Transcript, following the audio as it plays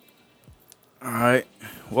All right.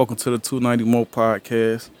 Welcome to the 290 Mo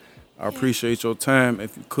podcast. I appreciate your time.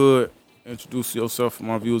 If you could, introduce yourself for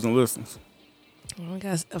my viewers and listeners. We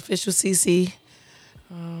got official CeeCee.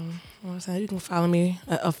 You can follow me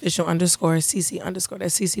official underscore CeeCee underscore.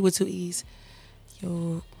 That's CeeCee with two E's.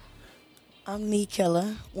 Yo, I'm Knee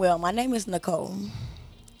Killer. Well, my name is Nicole,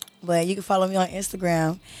 but you can follow me on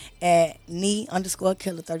Instagram at knee underscore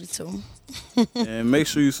killer 32. And make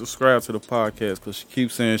sure you subscribe to the podcast because she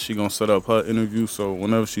keeps saying she gonna set up her interview. So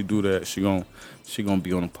whenever she do that, she gonna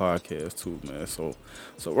be on the podcast too, man. So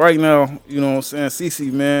right now, you know what I'm saying,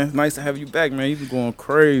 CeeCee, man, nice to have you back, man. You been going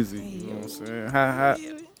crazy. You know what I'm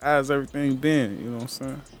saying? How's everything been? You know what I'm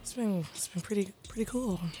saying? it's been pretty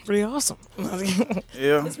cool, pretty awesome.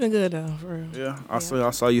 Yeah. It's been good though, for real. Yeah, I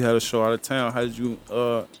saw you had a show out of town. How did you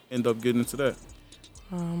end up getting into that?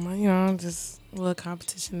 Just a little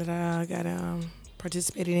competition that I got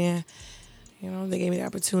participated in. They gave me the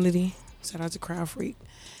opportunity. Shout out to Crowd Freak.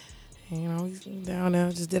 And, we down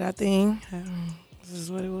there just did our thing. This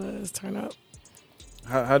is what it was. Turn up.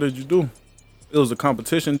 How did you do? It was a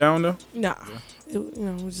competition down there. Nah,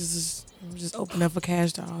 we just opened up for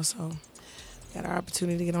Cash Doll, so got our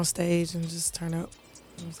opportunity to get on stage and just turn up.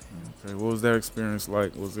 You know what I'm saying? Okay, what was that experience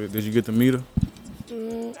like? Did you get to meet her?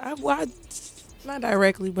 I not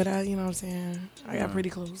directly, but you know what I'm saying. I got pretty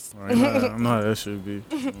close. Right, I know how that should be. You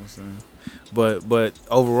know what I'm saying? But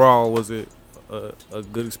overall, was it a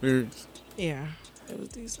good experience? Yeah, it was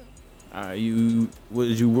decent. You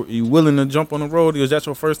willing to jump on the road? Was that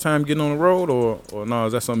your first time getting on the road, or no?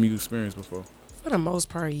 Is that something you experienced before? For the most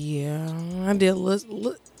part, yeah. I did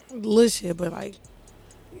little shit, but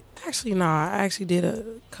actually, nah. I actually did a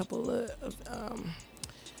couple of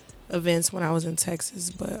events when I was in Texas,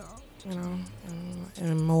 but in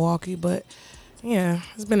Milwaukee. But yeah,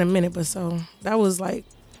 it's been a minute. But so that was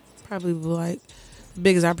probably the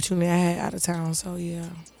biggest opportunity I had out of town. So yeah.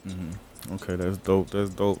 Mm-hmm. Okay, that's dope.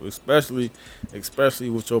 That's dope, especially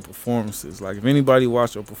with your performances. Like if anybody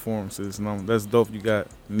watch your performances, that's dope. You got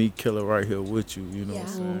Knee Killer right here with you. You know what I'm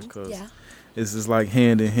saying? Cause it's just like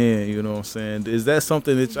hand in hand. You know what I'm saying? Is that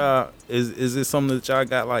something that y'all is it something that y'all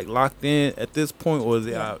got like locked in at this point, or is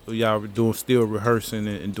it y'all doing still rehearsing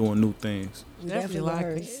and doing new things? We definitely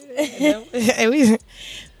rehearse. That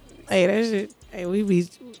shit. Hey, we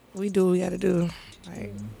do what we gotta do.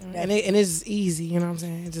 And it's easy, you know what I'm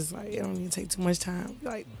saying? It's just it don't even take too much time.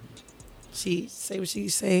 She say what she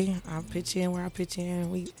say, I pitch in where I pitch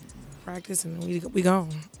in, we practice and we gone.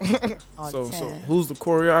 So who's the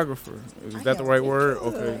choreographer? Is that the right word?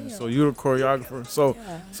 Okay, so you're the choreographer. So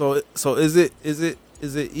is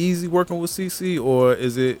it easy working with CeeCee, or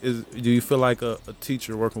do you feel like a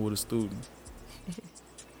teacher working with a student?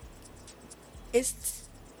 It's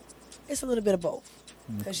a little bit of both.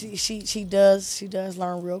 Cause she does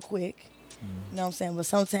learn real quick. You know what I'm saying? But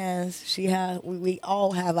sometimes we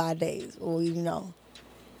all have our days where we do a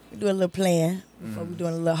little playing before we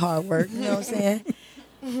doing a little hard work. You know what I'm saying?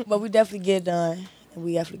 But we definitely get it done and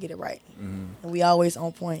we definitely get it right. And we always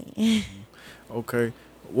on point. Okay.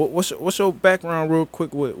 What's your background real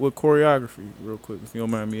quick with choreography, real quick, if you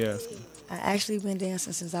don't mind me asking? I actually been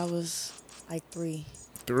dancing since I was like 3.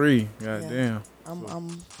 3, goddamn.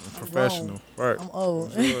 I'm professional, right? I'm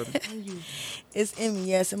old. It's in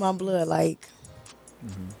me, it's in my blood.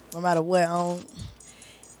 No matter what,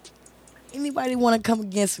 anybody want to come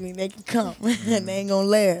against me, they can come. They ain't gonna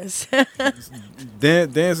last.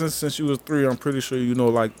 Dancing since you was 3, I'm pretty sure you know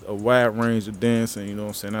like a wide range of dancing. You know what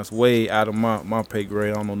I'm saying? That's way out of my pay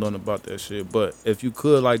grade. I don't know nothing about that shit. But if you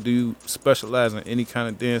could, do you specialize in any kind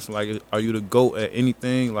of dancing? Are you the GOAT at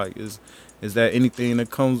anything? Is that anything that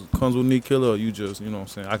comes with Knee Killer, or you just, you know what I'm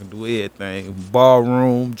saying, I can do everything.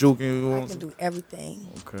 Ballroom, juking, you know I can do everything.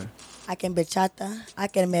 Okay. I can bachata, I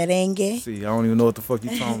can merengue. See, I don't even know what the fuck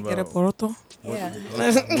you talking about. Yeah.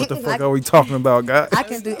 What the fuck are we talking about, guys? I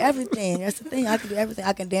can do everything. That's the thing. I can do everything.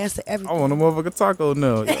 I can dance to everything. I want a motherfucking taco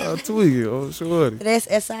now. Yeah, tweak it. Oh, sure. Tres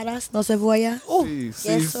asadas, no cebolla.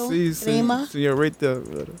 Queso, crema. See, you're right there.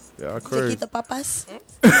 Yeah, crazy. Chiquito papas.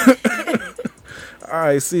 All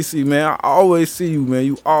right, CeeCee, man. I always see you, man.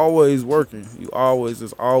 You always working. There's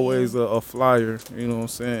always a flyer. You know what I'm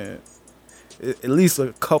saying? At least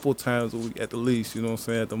a couple times a week, at the least. You know what I'm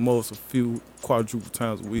saying? At the most, a few quadruple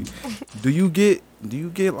times a week. Do you get tired?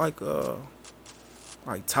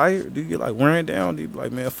 Do you get wearing down? Do you be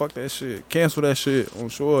like, man, fuck that shit, cancel that shit on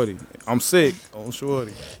shorty? I'm sick on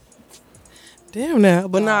shorty. Damn now,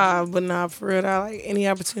 but nah, for real. I like any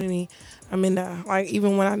opportunity. I'm in there.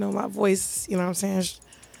 Even when I know my voice, you know what I'm saying?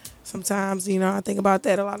 Sometimes, I think about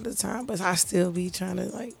that a lot of the time, but I still be trying to, you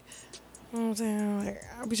know what I'm saying?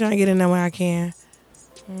 I'll be trying to get in there when I can.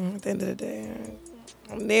 At the end of the day,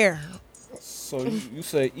 I'm there. So you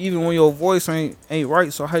say even when your voice ain't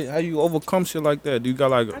right, so how you overcome shit like that? Do you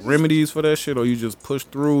got like I just remedies for that shit, or you just push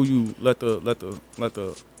through? You let the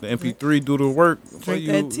MP3 do the work for drink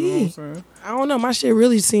you. that You know what I'm tea. saying? I don't know. My shit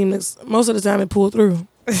really seems most of the time it pulled through.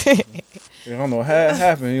 Yeah, I don't know how it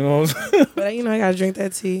happened. You know what I'm saying? But I gotta drink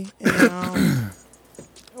that tea, and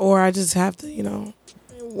or I just have to,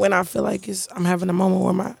 when I feel like I'm having a moment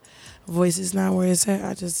where my voice is not where it's at.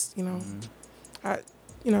 I just, I,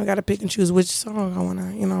 gotta pick and choose which song I wanna,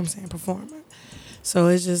 what I'm saying, perform. So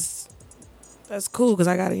it's just that's cool because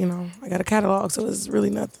I got I got a catalog, so it's really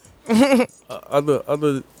nothing.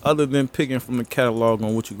 Other than picking from the catalog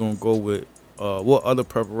on what you're gonna go with, what other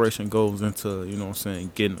preparation goes into you know what I'm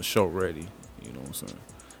saying getting the show ready? You know what I'm saying?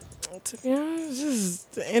 It's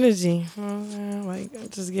just the energy. You know what I'm saying?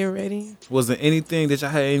 Like, just get ready. Was there anything that y'all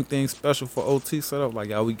had anything special for OT set up? Like,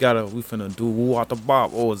 y'all, we finna do woo out the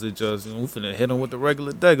bop, or is it just we finna hit them with the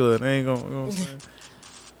regular degular? They ain't gonna, you know what I'm saying?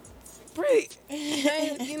 Pretty,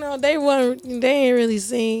 they ain't really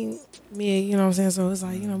seen me. You know what I'm saying? So it's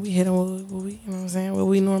like we hit them with what we, what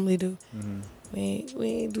we normally do. Mm-hmm. We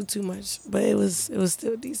ain't do too much, but it was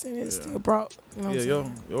still decent. It still brought, what I'm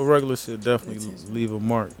saying? Your regular shit definitely Attention. leave a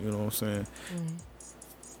mark. You know what I'm saying? Mm.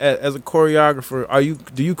 As a choreographer,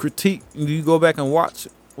 do you critique? Do you go back and watch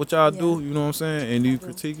what y'all Yeah, do? You know what I'm saying? And do I you do.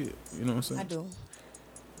 critique it? You know what I'm saying? I do.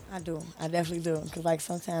 I do. I definitely do. Cause like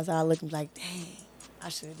sometimes I look and be like, dang, I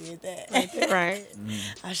should have did that. Right.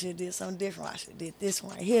 Mm-hmm. I should have did something different. I should have did this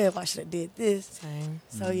one right here. If I should have did this. Same.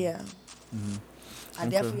 So yeah, Mm-hmm.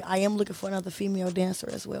 I am looking for another female dancer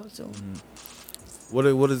as well too.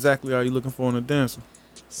 Mm-hmm. What exactly are you looking for in a dancer?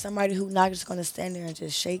 Somebody who not just gonna stand there and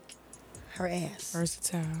just shake her ass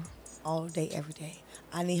Versatile. all day, every day.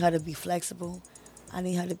 I need her to be flexible. I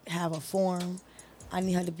need her to have a form. I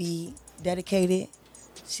need her to be dedicated.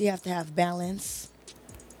 She have to have balance.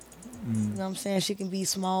 You know what I'm saying? She can be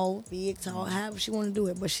small, big, tall, however she want to do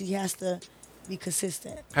it, but she has to be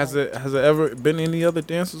consistent. Has there ever been any other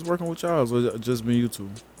dancers working with y'all, or was it just been you two?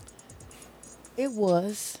 It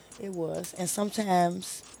was, and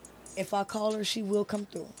sometimes if I call her, she will come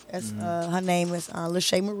through. Her name is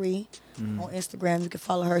Lachey Marie on Instagram. You can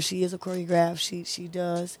follow her. She is a choreograph. She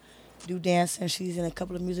does do dancing. She's in a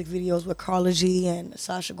couple of music videos with Carla G and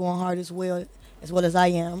Sasha going hard as well as I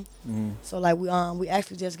am. Mm-hmm. So like we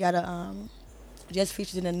actually just got just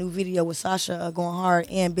featured in a new video with Sasha going hard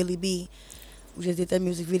and Billy B. We just did that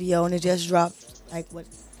music video and it just dropped like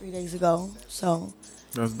 3 days ago. So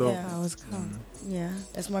That's dope. yeah, I was cool. yeah,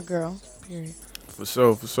 that's my girl. Period. For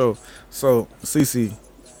sure. So, CeeCee,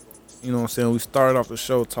 you know what I'm saying? We started off the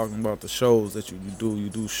show talking about the shows that you do. You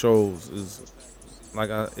do shows. Is like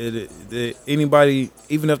anybody,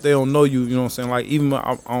 even if they don't know you, you know what I'm saying? Like, even,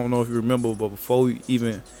 I don't know if you remember, but before we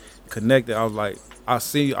even connected, I was like, I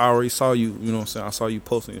already saw you, you know what I'm saying? I saw you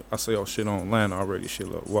posting, I saw your shit online already, shit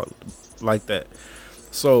like that.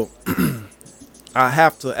 So, I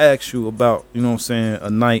have to ask you about, you know what I'm saying, a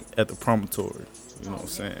night at the Promontory. You know what I'm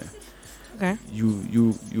saying? Okay.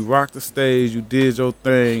 You rocked the stage, you did your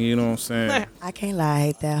thing, you know what I'm saying? I can't lie, I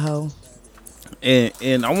hate that hoe.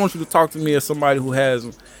 And I want you to talk to me as somebody who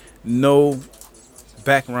has no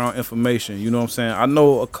background information, you know what I'm saying? I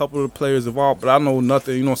know a couple of the players involved, but I know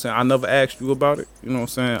nothing, you know what I'm saying? I never asked you about it, you know what I'm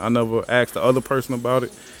saying? I never asked the other person about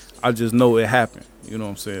it. I just know it happened, you know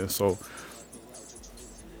what I'm saying? So,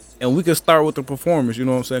 and we can start with the performance, you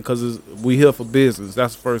know what I'm saying? Because we here for business.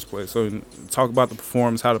 That's the first place. So talk about the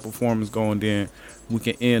performance, how the performance going, then we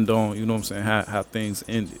can end on, you know what I'm saying, how things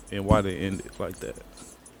ended and why they ended like that.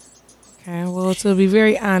 Okay. Well, to be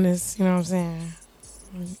very honest, you know what I'm saying,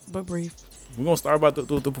 but brief. We're going to start about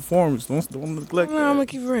the performance. Don't neglect No, that. I'm gonna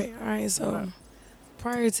keep it right. All right. So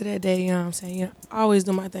prior to that day, you know what I'm saying, I always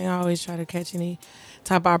do my thing. I always try to catch any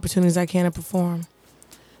type of opportunities I can to perform.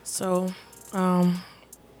 So,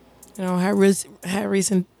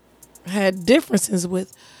 had differences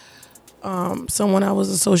with someone I was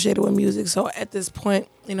associated with music. So at this point,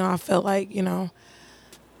 I felt like, you know,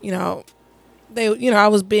 they, I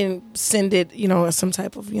was being sended, some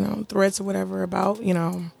type of, threats or whatever about,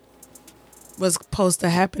 was supposed to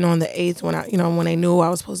happen on the 8th when they knew I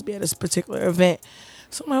was supposed to be at this particular event.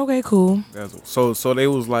 So I'm like, okay, cool. So they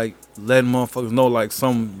was like letting motherfuckers know like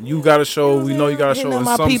you got a show, we know you got a show, Hitting up and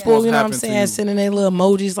my something people, supposed you to know what I'm happen to saying, you. sending their little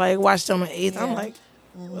emojis like, watched on the 8th. I'm Yeah. like,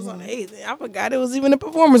 it was on the 8th. I forgot it was even a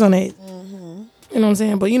performance on the 8th. You know what I'm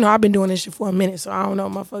saying? But, I've been doing this shit for a minute, so I don't know.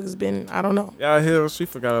 Motherfuckers I don't know. Yeah, I hear she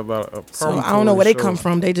forgot about a Promontory So I don't know where they show. come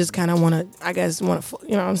from. They just kind of want to,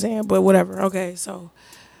 you know what I'm saying? But whatever. Okay, so,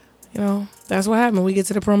 that's what happened. We get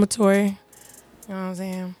to the Promontory. You know what I'm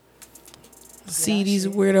saying? see these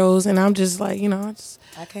weirdos, and I'm just like,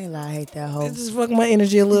 I can't lie, I hate that hoe. it just fuck my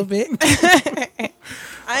energy a little bit.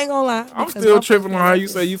 I ain't gonna lie. I'm still tripping on how you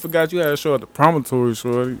say you forgot you had a show at the Promontory,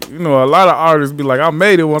 shorty. You know, a lot of artists be like, I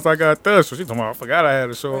made it once I got there. So she talking about, I forgot I had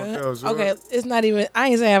a show up there. Shorty. Okay, it's not even. I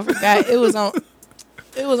ain't saying I forgot. It was on.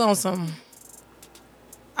 It was on some.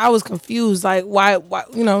 I was confused, like why,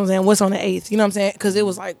 you know what I'm saying? What's on the 8th? You know what I'm saying? Because it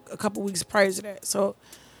was like a couple weeks prior to that. So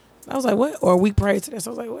I was like, what? Or a week prior to that.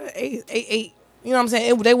 So I was like, what? 8. You know what I'm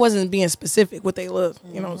saying? They wasn't being specific with they look,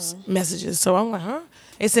 messages. So I'm like, huh?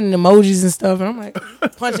 They sending emojis and stuff, and I'm like,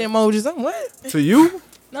 punching emojis. I'm what? To you?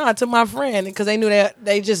 No, to my friend, because they knew that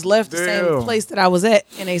they just left the same place that I was at,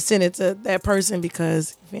 and they sent it to that person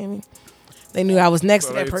because, you feel me? They knew I was next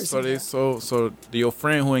to that person. So your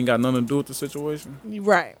friend who ain't got nothing to do with the situation,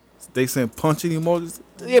 right? They sent punching emojis.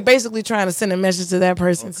 They're basically trying to send a message to that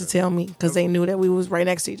person to tell me because they knew that we was right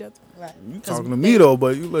next to each other. Right. You talking to me though,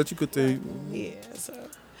 but you could tell. Yeah. So,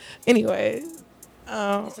 anyway,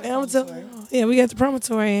 and I'm telling you, yeah, we got the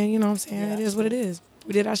Promontory, and you know what I'm saying. Yeah, it is what it is.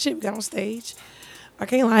 We did our shit. We got on stage. I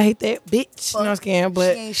can't lie, I hate that bitch. You know what I'm saying?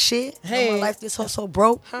 But she ain't shit. Hey, my life this hoe so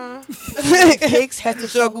broke. Huh? Pigs had to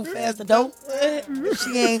struggle fast the dope.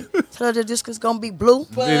 She ain't tell her the disc is gonna be blue.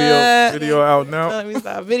 Video out now. Let me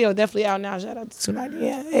stop. Video definitely out now. Shout out to 290.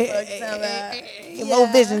 Yeah. Hey, Low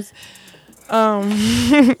Visions.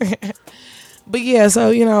 But yeah, so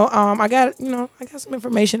I got some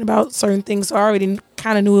information about certain things, so I already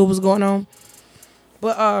kind of knew what was going on.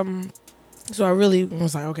 But so I really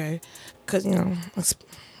was like, okay, because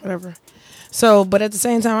whatever. So, but at the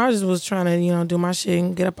same time, I just was trying to do my shit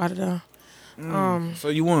and get up out of there. So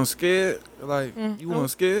you weren't scared? Like you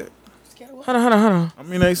weren't scared? Hold on. I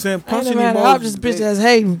mean, they sent punching emojis. I'm just bitch that's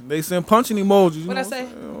hating. They sent punching emojis. What I say?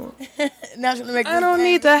 I don't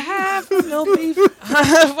need to have no beef.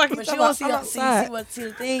 But you don't see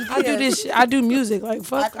the thing. I do this shit. I do music. Like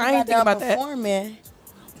fuck, I ain't think about that.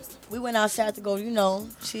 We went outside to go,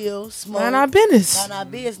 chill, smoke. Mind our business. Mind our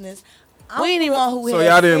business. We ain't even. So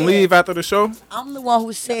y'all didn't leave after the show? I'm the one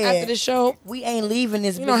who said after the show we ain't leaving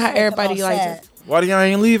this. You know how everybody like it. Why do y'all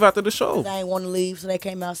ain't leave after the show? I ain't want to leave, so they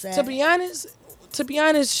came outside. To be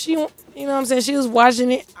honest, she, you know what I'm saying, she was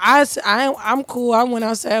watching it. I'm cool. I went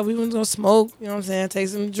outside. We went to smoke. You know what I'm saying, take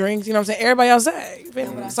some drinks. You know what I'm saying. Everybody outside. You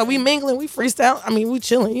feel me? So we mingling, we freestyle. I mean, we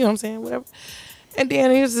chilling. You know what I'm saying, whatever. And then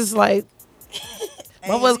it was just like,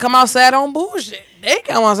 motherfuckers come outside on bullshit. They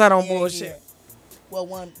come outside on bullshit. Yeah. Well,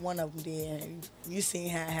 one of them did. You seen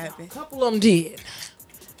how it happened. A couple of them did.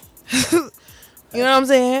 You know what I'm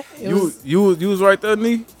saying? You was right there,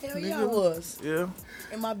 Nee? Hell yeah, I was. Yeah.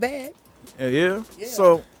 In my bag. Yeah.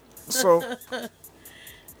 So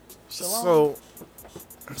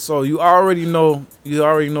you already know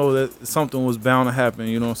that something was bound to happen.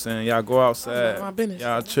 You know what I'm saying? Y'all go outside.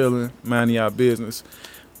 Y'all chilling, minding y'all business.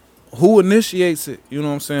 Who initiates it? You know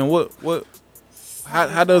what I'm saying? What?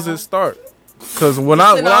 How does it start? Because when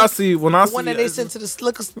I see one that they sent to the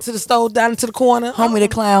stove down into the corner, homie the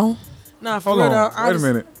clown. Nah, for real. Wait a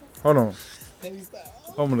minute. Hold on.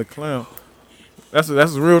 Homie the clown. That's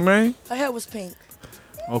his real name? Her hair was pink.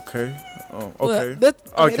 Okay. Okay. Well,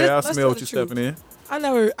 I smell what you stepping in. I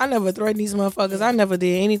never threatened these motherfuckers. I never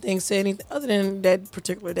did anything, said anything other than that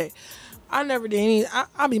particular day. I never did any.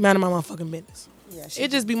 I be minding my motherfucking business. Yeah,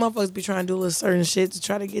 it just be motherfuckers be trying to do a little certain shit to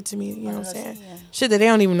try to get to me. You know what I'm saying? Yeah. Shit that they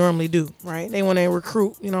don't even normally do. Right? They want to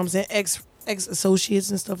recruit. You know what I'm saying? Ex associates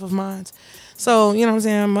and stuff of mine. So you know what I'm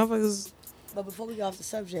saying? Motherfuckers. But before we go off the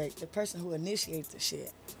subject, the person who initiates the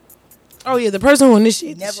shit. Oh yeah, the person who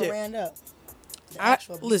initiated the shit never ran up.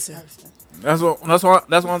 Listen. Person. That's what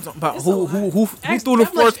I'm talking about. Who threw the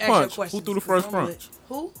first punch? Who threw the first punch?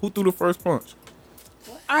 Who threw the first punch?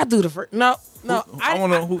 What? I threw the first. No. I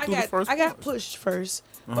want to know who threw the first. I got pushed first,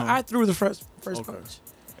 but I threw the first punch.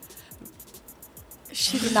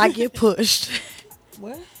 She did not get pushed.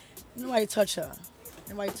 What? Nobody touched her.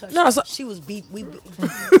 No, so she was beat. We beat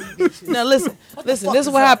now listen. This is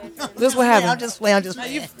what happened. This is what happened. I'm just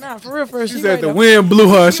playing. Nah, for real. First, she said the wind blew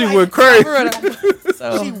her. She went crazy.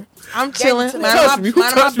 So I'm chilling. Mind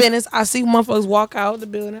my business. I see motherfuckers walk out the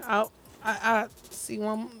building. I see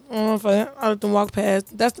one motherfucker. I let them walk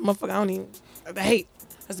past. That's the motherfucker I hate.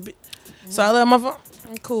 That's the bitch. So I let motherfucker.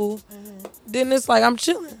 I'm cool. Then it's like I'm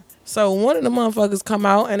chilling. So one of the motherfuckers come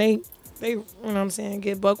out and they you know what I'm saying,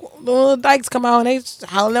 get buck. The little dykes come out and they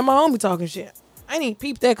hollering at my homie talking shit. I ain't even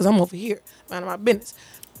peep that because I'm over here, minding my business.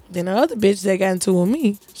 Then the other bitch that got into it with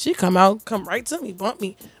me, she come right to me, bump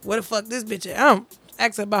me. Where the fuck this bitch at? I'm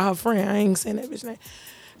asking about her friend. I ain't saying that bitch name.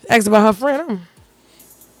 Asked about her friend.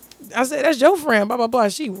 I said, that's your friend, blah, blah, blah.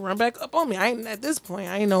 She run back up on me. At this point,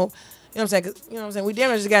 I ain't know what I'm saying? 'Cause, you know what I'm saying? We damn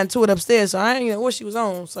near just got into it upstairs, so I ain't know what she was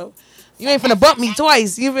on. So you ain't finna bump me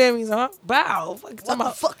twice. You feel me? So bow. Fuck, What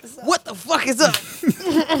the fuck is up? what the fuck is up?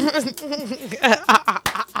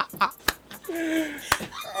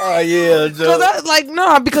 Oh yeah, Joe. Cause I, like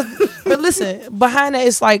no, because but listen, behind that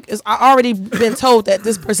it's I already been told that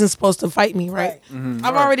this person's supposed to fight me, right?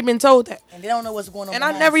 I've already been told that, And they don't know what's going on. and I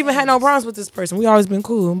behind never the even had no scenes. problems with this person. We always been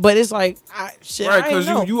cool, but it's like shit. Right, I ain't because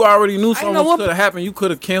know. you already knew know something what- could have happened. You could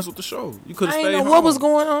have canceled the show. You could have I ain't stayed know home. what was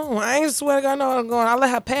going on. I ain't swear to God, know what was going on. I let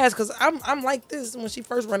her pass because I'm like this when she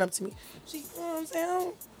first run up to me. She, you know what I'm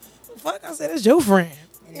saying? Fuck, I said, that's your friend.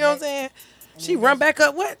 You know what I'm saying? She run back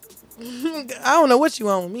up, what? I don't know what you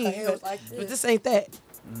on with me, Her was like but this. this ain't that.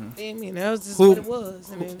 I mean, that was just what it was.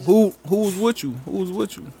 And then Who was with you? Who was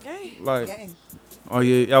with you? okay. Like, Gang. oh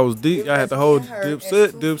yeah, y'all was deep. It Y'all had was the whole me and her as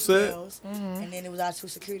dipset, two dipset. females, and then it was our two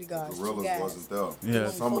security guards. two Gorillas guys. wasn't there. Yeah.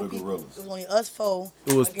 Some of the It gorillas. was only us four.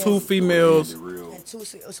 It was against- two females, Real. and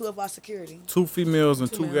two of our security. two females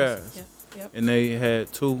and two males. guys, Yep. and they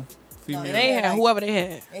had two No, females. And they had like- whoever they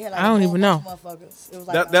had. They had like I don't a whole even know. bunch of motherfuckers. It was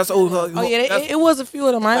like That's all. Oh yeah, that's, it was a few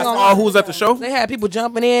of them. I ain't that's gonna all lie. who was at the show. They had people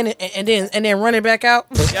jumping in and then running back out.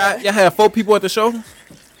 Y'all had 4 people at the show.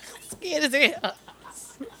 Scared as hell.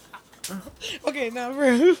 Okay, now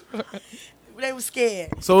real. They were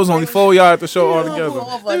scared. So it was only 4 y'all at the show Four altogether. of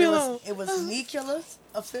us. Leave me It alone. was, it was Me Killers,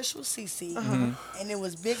 Official CeeCee, and it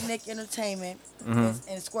was Big Nick Entertainment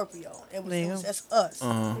and Scorpio. That's us.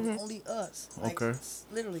 Only us. Like, Okay.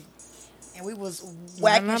 Literally. And we was Mind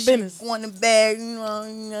whacking our shit, business. going to bed,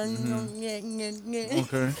 yeah.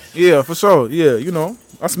 Okay. Yeah, for sure. Yeah, you know,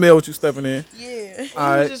 I smell what you stepping in. Yeah. We All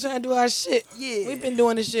right. was just trying to do our shit. Yeah. We've been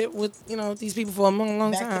doing this shit with these people for a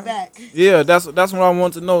long Back time. to back. Yeah, that's what I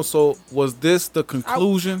want to know. So was this the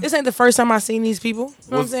conclusion? This ain't the first time I seen these people.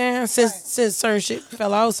 You know what I'm Was- saying? Since certain shit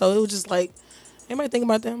fell out, so it was just like anybody think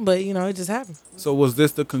about them, but it just happened. So was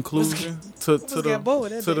this the conclusion to got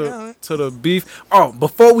bored with that bit, huh? the beef? Oh,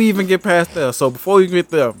 before we even get past there, so before we get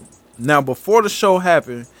there, now before the show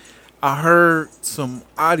happened, I heard some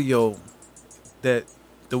audio that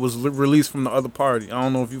was released from the other party. I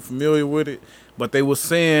don't know if you're familiar with it, but they were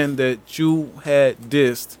saying that you had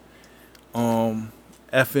dissed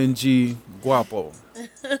FNG Guapo.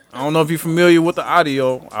 I don't know if you're familiar with the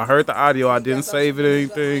audio. I heard the audio. I didn't save it or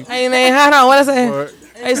anything. Hey, man, hold on. What I say? But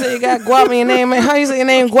They say you got guap in your name. Man. How you say your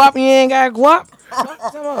name guap and you ain't got guap?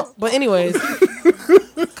 But anyways,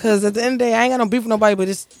 because at the end of the day, I ain't got no beef with nobody, but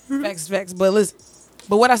it's facts. But listen,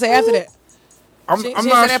 but what I say after that? I'm She not ain't say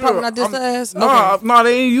that sure. part when I dissed her ass? No,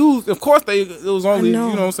 they ain't used. Of course, it was only, I know.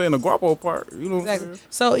 you know what I'm saying, the Guapo part. You know what I'm Exactly. saying?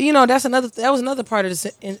 So that was another part of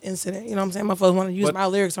the incident. You know what I'm saying? My folks want to use But my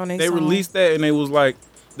lyrics on their They song released that and they was like,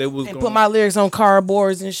 they was and gonna, put my lyrics on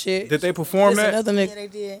cardboards and shit. Did they perform Listen, that? Another Yeah, nigga. they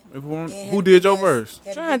did. They performed? They Who had did your big ass- verse?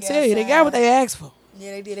 had a Trying big to tell ass you, they got sign. what they asked for.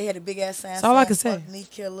 Yeah, they did. They had a big ass sign. That's all I can saying, say. "Fuck Me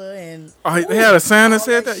Killer and Oh, they had a sign that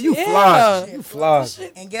said that? You Yeah. flogging. You flogging.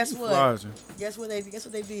 and guess what? Flogging. Guess what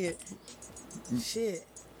they did? Shit.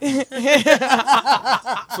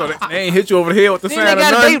 So they ain't hit you over the head with the Then sign or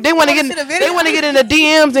they nothing? they want to Wanna get see the video? they want to get in the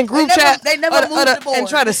DMs and group never- chat. they never of the- moved of the board. and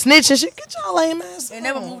try to snitch and shit. Get y'all lame ass. They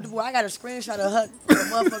never on. moved the board. I got a screenshot of her, the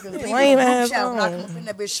motherfuckers leaving lame the group ass chat when I on. come up in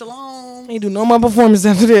that bitch. Shalom. Ain't do no more performance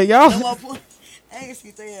after that, y'all. No more. I ain't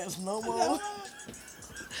see their ass no more. No,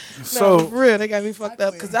 So, for real, they got me fucked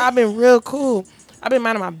up because I've been real cool. I've been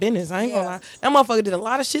minding my business. I ain't gonna Yeah. lie. That motherfucker did a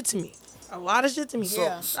lot of shit to me. A lot of shit to me.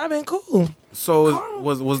 Yeah. I've been cool.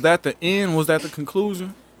 was that the end? Was that the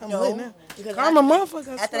conclusion? I'm No, lit now. because Karma after motherfucker.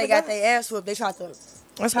 I After swear they to got God. their ass whooped, they tried to.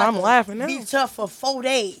 That's why I'm laughing now. Be tough for 4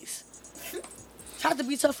 days. Tried to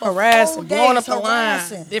be tough for Harassing, 4 blowing days. up the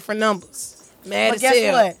harassing. line, different numbers. Mad But as guess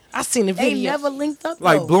hell. what? I seen the They video. never linked up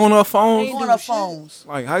Like though. blowing up phones? Ain't on do our shit. phones.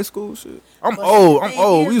 Like high school shit? I'm But old. the I'm thing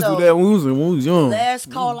old. We is, used to do though, that when we was young.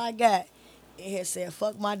 Last call I got, it had said,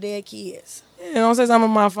 "Fuck my dead kids." Yeah, don't say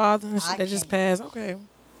something about my father and shit I that just can't. passed. Okay.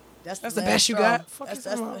 That's the last best you straw. got? Fuck That's, you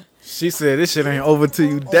that's talking the, about. She said this shit ain't over till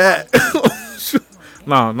you die.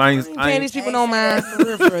 No, I I ain't paying these people no mind for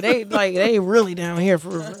real, for real. They really down here for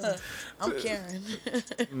real. For real. I'm Karen.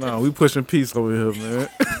 No, we pushing peace over here, man.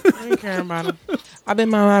 I ain't caring about them. I've been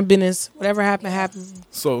minding my business. Whatever happened, happened.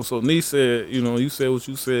 So Nee said, you said what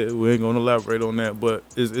you said. We ain't gonna elaborate on that. But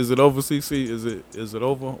is it over, CeeCee? Is it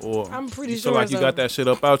over, or I'm pretty you sure feel like it's you got over. that shit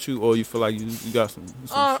up out you, or you feel like you got some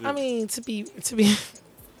shit? I mean, to be,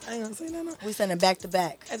 I ain't gonna say that. No. We sending back to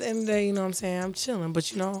back. At the end of the day, you know what I'm saying? I'm chilling,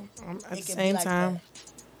 but I'm at the It can be same like time,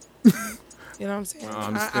 you know what I'm saying? I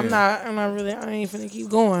I'm understand. not really, I ain't finna keep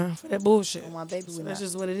going for that bullshit. Oh, my baby, So we that's not.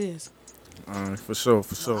 just what it is. All right, for sure.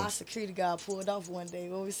 Our security guard pulled off one day.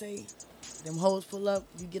 What we say? Them hoes pull up.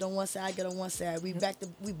 You get on one side, I get on one side. We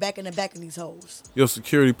back in the back of these hoes. Your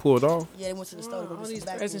security pulled off. Yeah, they went to the store to go All get these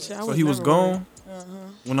some threats and shit. backwoods. I So was he was never worried.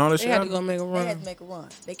 gone when all this They shit had to happened. go make a They had run. to make a run.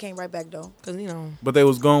 They came right back though. Cause But they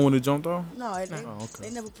was gone when it jumped off. No, Oh, okay. they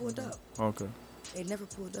never pulled up. Okay. They never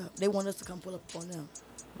pulled up. They want us to come pull up on them.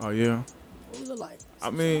 Oh yeah. What we look like? I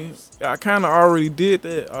mean, I kind of already did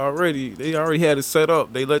that already. They already had it set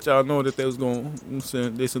up. They let y'all know that they was going. You know what I'm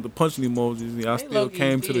saying? They sent the punching emojis. Y'all They still low-key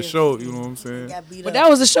came to the did. show. You know what I'm saying? Got beat But up. that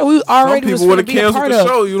was the show we Some already was people would going have to be a canceled part the of.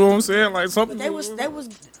 show. You know what I'm saying? Like some But people. they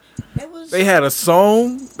was They had a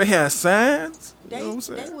song. They had signs. You know what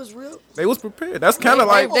I'm they saying? was real. They was prepared. That's kind of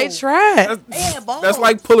like They tried. They had balls. that's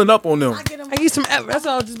like pulling up on them. I get them. I need some effort. That's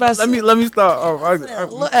all I was just about to say. Let me start. A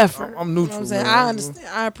little effort. I'm You know what neutral. I'm saying? man. I understand.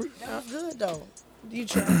 That was good though. You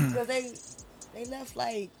try. Because they left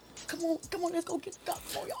like, come on, let's go get the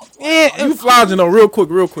cops. Come on, y'all. Yeah. You flogging though, real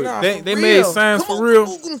quick. Nah, They for they made real. signs Come for on, real.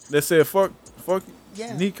 come on. That said fuck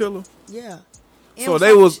Yeah. knee killer. Yeah. So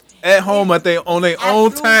they was at home on their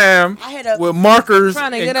own time I had a- with markers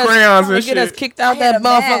Trying to and get us, crayons trying and to get us shit. kicked out I had that a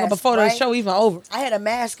motherfucker mask, before the right? show even over. I had a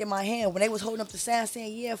mask in my hand when they was holding up the sign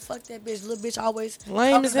saying, "Yeah, fuck that bitch, little bitch always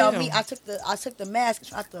Lame talking as about hell. me." I took the mask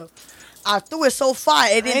and I threw it so far.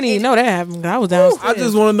 It I didn't even it- know that happened. I was downstairs. I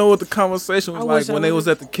just want to know what the conversation was I like wish I when they was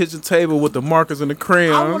would've- at the kitchen table with the markers and the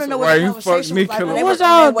crayons. I wanna know what Why the you fuck conversation knee was like killer? when they What was y'all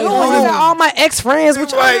on their doing? way You home. got all my ex-friends.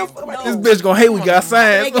 What y'all Like doing? this bitch gonna hate we got They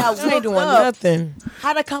signs. got I ain't whooped doing up. nothing.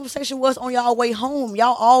 How the conversation was on y'all way home?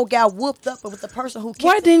 Y'all all got whooped up, but with the person who kicked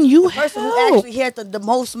Why didn't you the person who help? actually had the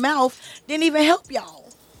most mouth didn't even help y'all.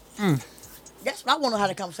 That's what I want to know how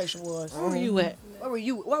the conversation was. Where were you at? Where were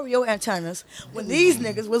you? Where were your antennas when these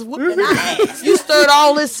niggas was whooping our ass? You stirred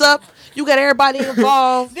all this up. You got everybody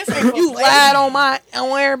involved. This ain't for You play. lied on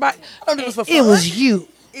everybody. I don't do this for It fun. was you.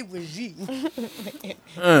 It was you.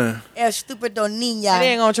 Uh, El stupido And they niña.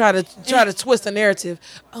 ain't gonna try to twist the narrative.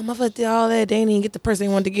 Oh, my fuck did all that. They didn't get the person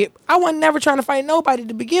they wanted to get. I wasn't never trying to fight nobody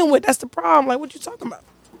to begin with. That's the problem. Like, what you talking about?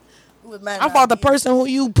 Who was mad I about fought the me? person who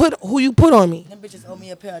you put on me. Them bitches owe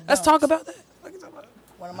me a pair of Let's dunks. talk about that.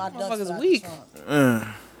 One of my dunks. Motherfuckers fell out weak. the trunk.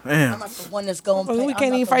 damn. I'm not the one that's going to Motherfuckers, play. we I'm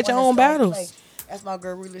can't not even the fight one your own that's gonna battles. play. That's my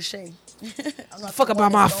girl, Rila Shay. I'm not Fuck the about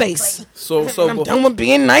one my that's gonna face. So I'm done with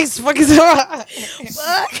being nice. Fuck is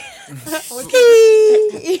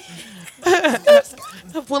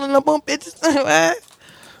I'm pulling up on bitches.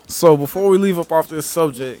 So before we leave up off this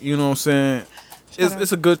subject, you know what I'm saying?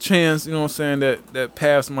 It's a good chance, you know what I'm saying, that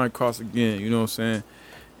paths might cross again, you know what I'm saying?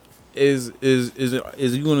 Is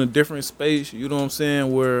you in a different space, you know what I'm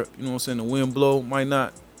saying, where, you know what I'm saying, the wind blow might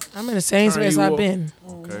not. I'm in the same Turn space you I've off. been.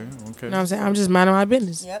 Okay, okay. You know what I'm saying? I'm just minding my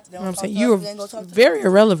business. Yep, You know what I'm saying? you You ain't gonna are talk to very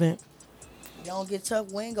irrelevant. You don't get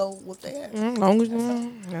tough, we ain't go whoop their ass. As long as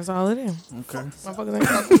that's all it is. Okay. Motherfuckers ain't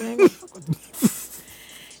gonna fuck with me.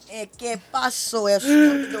 ¿Qué pasó, el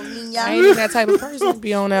estúpido niña? I ain't even that type of person to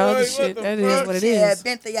be on that other shit. That is what it is.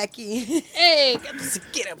 Vente aquí. Hey,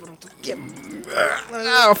 get up.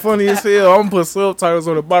 Y'all funny as hell. I'm gonna put subtitles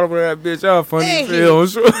on the bottom of that bitch. Y'all funny as Hey. hell, I'm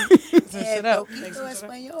sure. Eh, up. poquito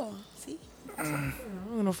español. ¿Sí? I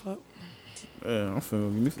don't know fuck. Yeah, I'm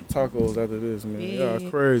feeling me some tacos after this, man. Yeah. Y'all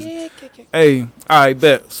crazy. Yeah. Hey, alright,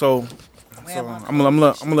 bet. So Wearing my I'm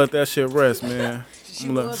gonna let that shit rest, man. She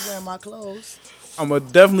I'm gonna was wearing my clothes. I'm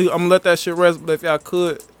gonna let that shit rest. But if y'all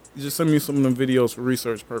could, just send me some of them videos for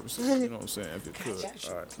research purposes. You know what I'm saying? If you could. Got you.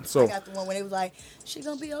 All right. I So got the one when they was like, she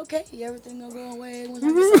gonna be okay. Everything gonna go away. Everyone's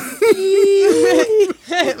gonna be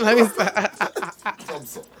something. Let me stop.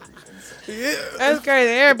 That's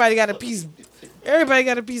crazy. Everybody got a piece. Everybody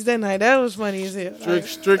got a piece that night. That was funny as hell. Like, that was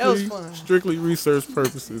strictly fun. strictly research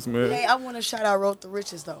purposes, man. Hey, I want to shout out Road to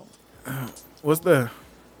Riches though. What's that?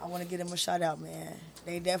 I want to give them a shout out, man.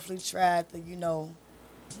 They definitely tried to,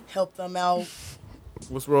 help them out.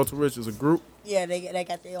 What's Road to Riches? A group? Yeah, they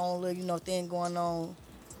got their own little, thing going on.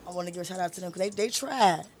 I want to give a shout out to them because they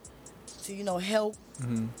tried to, help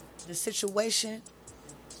the situation.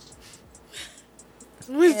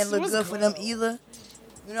 Can't look good for them either.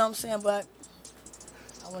 You know what I'm saying? But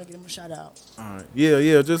I want to give them a shout out. All right.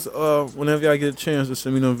 Yeah. Just whenever y'all get a chance, just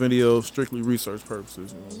send me them videos, strictly research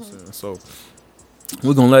purposes. You know what I'm saying? So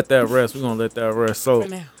we're gonna let that rest. So For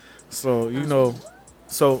now.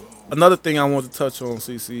 So another thing I want to touch on,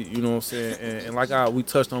 CeeCee, you know what I'm saying, and like we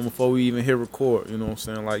touched on before we even hit record, you know what I'm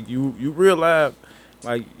saying, like you realize,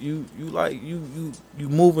 like you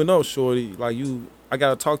moving up, shorty, like I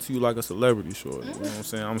gotta talk to you like a celebrity, shorty. You know what I'm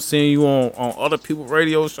saying? I'm seeing you on other people's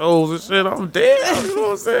radio shows and shit. I'm dead. You know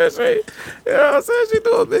what I'm saying? She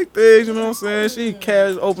doing big things. You know what I'm saying?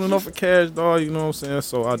 She opening up a cash dog. You know what I'm saying?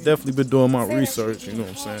 So I definitely been doing my research. You know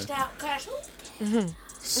what I'm saying?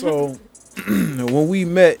 So when we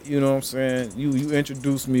met, you know what I'm saying, you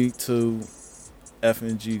introduced me to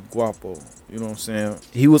FNG Guapo. You know what I'm saying?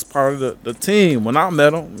 He was part of the team when I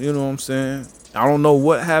met him, you know what I'm saying? I don't know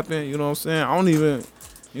what happened, you know what I'm saying? I don't even,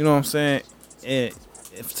 you know what I'm saying? And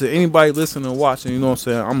if to anybody listening and watching, you know what I'm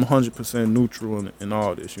saying, I'm 100% neutral in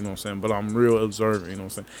all this, you know what I'm saying? But I'm real observant, you know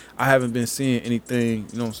what I'm saying? I haven't been seeing anything,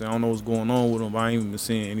 you know what I'm saying? I don't know what's going on with him, but I ain't even been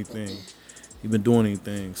seeing anything. He been doing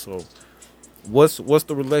anything, so what's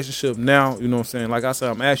the relationship now? You know what I'm saying? Like I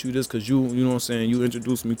said, I'm asking you this because you know what I'm saying, you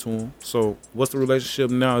introduced me to him. So what's the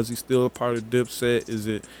relationship now? Is he still a part of Dipset? Is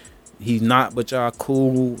it he's not, but y'all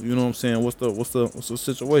cool? You know what I'm saying? What's the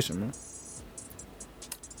situation, man?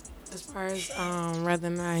 As far as whether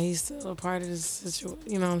or not he's still a part of this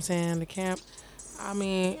you know what I'm saying, the camp. I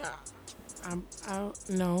mean, I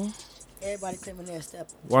no. Everybody claiming their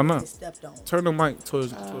step Why they not? stepped on. Turn the mic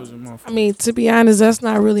towards your mouth. I mean, to be honest, that's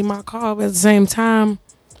not really my call. But at the same time,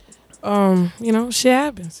 shit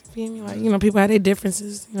happens. You feel me? Like, people have their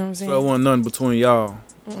differences. You know what I'm So it saying? wasn't nothing between y'all.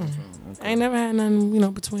 I ain't never had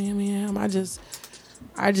nothing, between him and him. I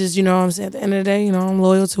just, you know what I'm saying? At the end of the day, I'm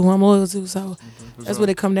loyal to who I'm loyal to. So For that's sure. what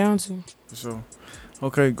it come down to. For sure.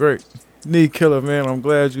 Okay, great. Need killer, man. I'm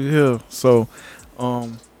glad you're here. So,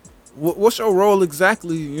 um, what's your role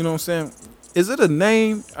exactly? You know what I'm saying? Is it a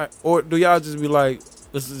name, or do y'all just be like,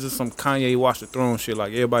 this is just some Kanye Watch the Throne shit?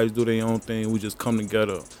 Like everybody's do their own thing. We just come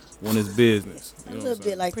together when it's business. A You know what little I'm bit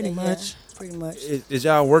saying? like Pretty that, yeah. much. Pretty much. Is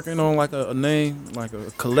y'all working on like a name, like a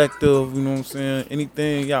collective? You know what I'm saying?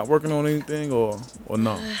 Anything y'all working on anything or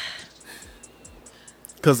no?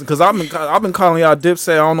 Cause I've been calling y'all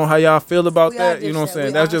Dipset. I don't know how y'all feel about We are that. You know what I'm Dipset. saying?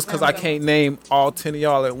 We That's are just cause I family. can't name all 10 of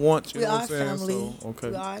y'all at once. You We know what I'm are saying? family. So okay.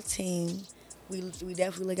 We are a team. We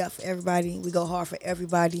definitely look out for everybody. We go hard for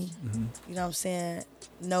everybody. You know what I'm saying?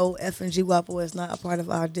 No, FNG Wapo is not a part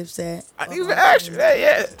of our Dipset I or didn't even our ask you team. that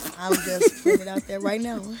yet. I'm just putting it out there right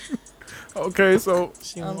now. Okay, so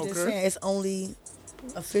She I'm just okay. saying it's only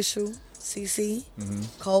official CeeCee,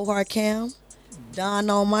 Cold Hard Cam, Don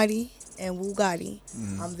Almighty, and Wu Gotti.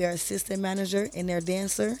 I'm their assistant manager and their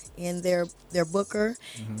dancer and their booker,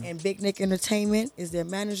 and Big Nick Entertainment is their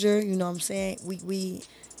manager. You know what I'm saying?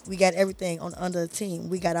 We got everything on under the team.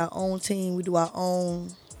 We got our own team. We do our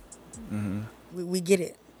own. We get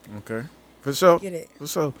it. Okay. For sure. Get it. For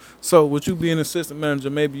sure. So with you being assistant manager,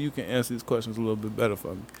 maybe you can answer these questions a little bit better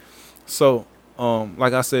for me. So,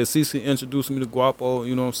 like I said, CeeCee introduced me to Guapo,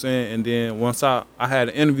 you know what I'm saying? And then once I had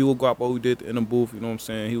an interview with Guapo, we did in the booth, you know what I'm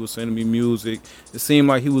saying? He was sending me music. It seemed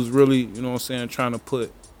like he was really, you know what I'm saying, trying to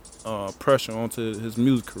put pressure onto his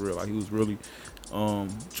music career. Like he was really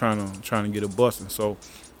trying to get it busting. So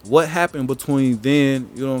what happened between then,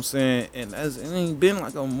 you know what I'm saying, and it ain't been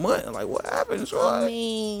like a month. Like what happened, I short?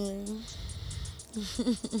 mean,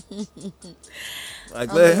 Like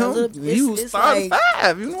I let mean a him, little. he was It's starting like,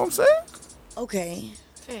 five, you know what I'm saying? okay.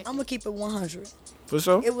 I'm gonna keep it 100. For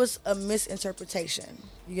sure. It was a misinterpretation.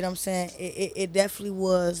 You get what I'm saying? It definitely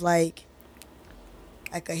was like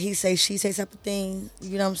a he say she say type of thing.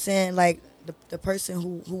 You know what I'm saying? Like the person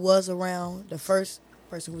who was around, the first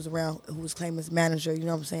person who was around who was claiming as manager. You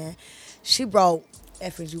know what I'm saying? She brought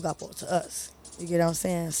FNG Gapo to us. You get what I'm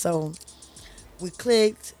saying? So we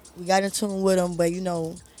clicked. We got in tune with him, but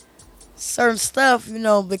certain stuff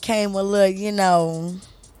became a little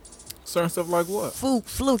Certain stuff like what?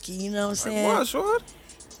 fluky. You know what I'm Like saying? what, short?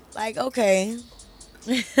 Like okay.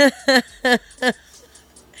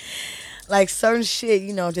 Like certain shit,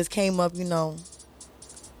 just came up,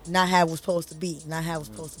 not how it was supposed to be, not how it was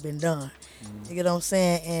supposed to been done. You get what I'm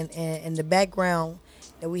saying? And the background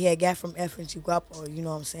that we had got from F and G Guapo, you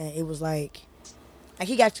know what I'm saying? It was like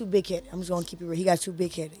he got too big headed. I'm just gonna keep it real. He got too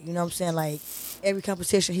big headed. You know what I'm saying? Like every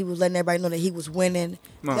competition, he was letting everybody know that he was winning. You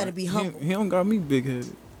Nah, gotta be humble. he don't got me big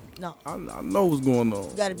headed. No, I know what's going on.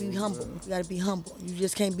 you gotta be humble. You gotta be humble. You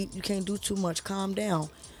just you can't do too much. Calm down.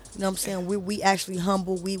 You know what I'm saying? We actually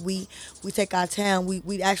humble. We take our time.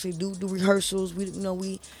 We actually do rehearsals. You know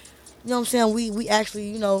what I'm saying? We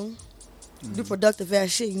actually, do productive ass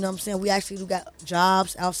shit, you know what I'm saying? We actually do got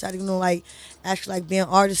jobs outside, like actually like being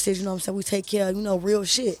artists, you know what I'm saying? We take care of, real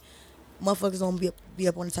shit. Motherfuckers don't be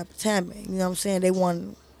up on the type of time, man. You know what I'm saying? They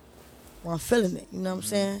want feeling it, you know what I'm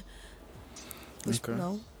saying? Which, Okay.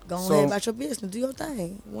 go on ahead So about your business, do your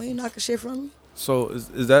thing. We ain't knocking shit from you. so is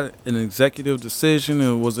that an executive decision,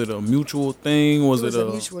 or was it a mutual thing? Was It it was a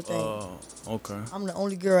a mutual thing. okay? I'm the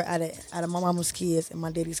only girl out of my mama's kids and my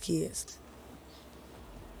daddy's kids.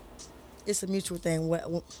 It's a mutual thing. What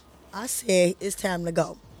I said, it's time to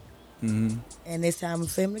go, and it's time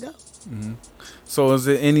for him to go. So is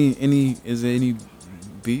there any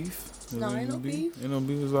beef? No, ain't no beef. Ain't no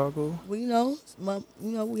beef. It's all cool. We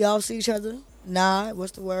we all see each other. Nah,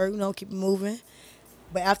 what's the word? Keep it moving.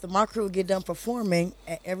 But after my crew get done performing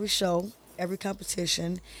at every show, every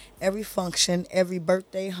competition, every function, every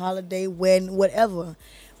birthday, holiday, wedding, whatever,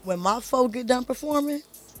 when my folk get done performing,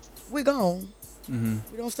 we gone.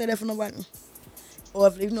 We don't stay there for nobody. Or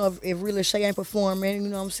if really Shay ain't performing, you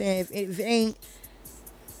know what I'm saying? If it ain't,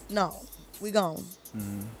 no, we gone.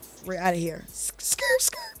 We're out of here. Skirt,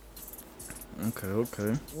 skirt.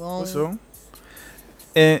 Okay. Well, What's up?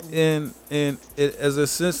 And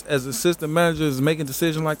as as assistant manager is making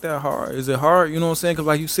decisions like that hard. Is it hard? You know what I'm saying? Because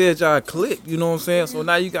like you said, y'all click. You know what I'm saying? So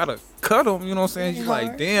now you gotta cut them. You know what I'm saying? You like,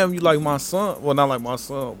 hard. damn, you like my son. Well, not like my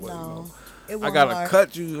son, but no, it I wasn't gotta hard.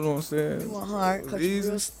 cut you. You know what I'm saying? It wasn't hard. Cut you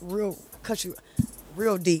Easy. cut you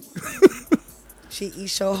real deep. She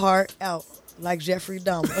eats your heart out like Jeffrey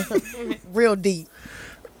Dahmer, real deep.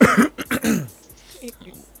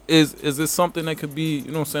 Is this something that could be? You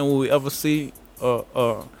know what I'm saying? Will we ever see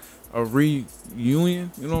a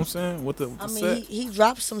reunion? You know what I'm saying? With the I mean, set? he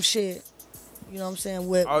dropped some shit. You know what I'm saying?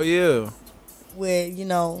 With Oh yeah.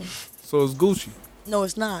 So it's Gucci. no,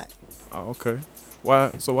 it's not. Oh, okay.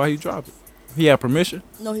 Why? So why he drop it? He had permission.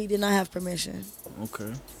 No, he did not have permission.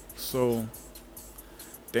 Okay. So,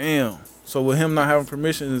 damn. So with him not having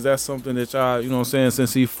permission, is that something that y'all, you know what I'm saying,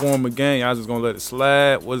 since he formed a gang, y'all just gonna let it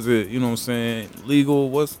slide? Was it, you know what I'm saying, legal?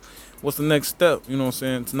 What's the next step? You know what I'm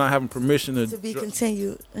saying, to not having permission To be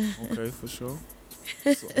continued. Okay, for sure.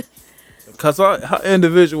 Because our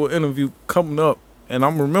individual interview coming up, and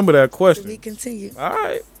I'm remember that To question. be continued. All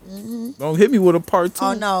right. Don't hit me with a part two.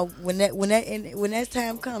 Oh no, when that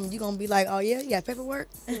time comes, you gonna be like, oh yeah, yeah, paperwork.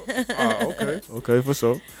 Oh, okay. Okay, for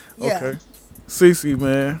sure. Yeah. Okay. CeeCee,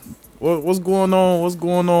 man. What's going on? What's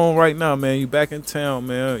going on right now, man? You back in town,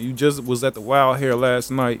 man. You just was at the Wild Hair last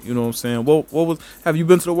night, you know what I'm saying? What was have you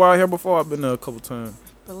been to the Wild Hair before? I've been there a couple times.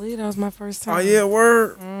 I believe that was my first time. Oh yeah,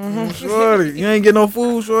 word. Shorty. You ain't get no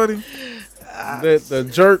food, shorty. The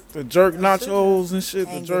jerk nachos and shit.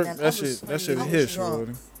 The Ain't jerk getting that shit I is was hit, drunk.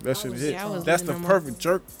 shorty. That shit was hit. drunk. That's the living in perfect my-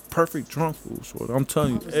 jerk, perfect drunk food, shorty. I'm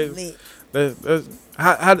telling I you. was Hey, lit.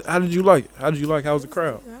 how did you like it? How did you like it? How was the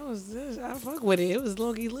crowd? That was this. I fuck with it. It was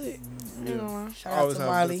low key lit. You know, Shout out to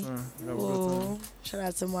Marley. Have a good time. Ooh, Shout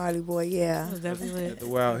out to Marley, boy. it Yeah. was definitely At lit. the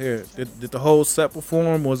Wild Hair. Did the whole set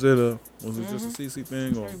perform? Was it just a CeeCee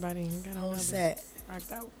thing or Everybody got on Whole that set.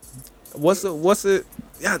 rocked out. what's it?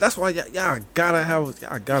 Yeah, that's why y'all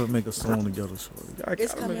gotta make a song together, shorty. Y'all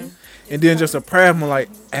It's gotta make coming. And then just a prayer one like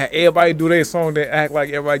everybody do their song, they act like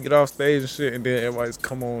everybody get off stage and shit, and then everybody just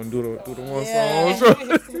come on and do the one Yeah.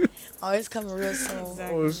 song. Oh, it's coming real soon.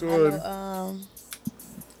 Oh, I sure. know,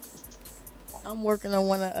 I'm working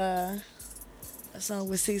on a song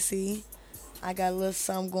with CeeCee. I got a little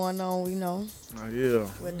something going on, Oh yeah.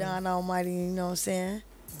 with Don Almighty. You know what I'm saying?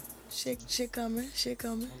 Shit coming. Okay.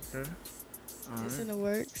 All It's right. in the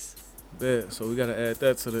works. Bet. So we gotta add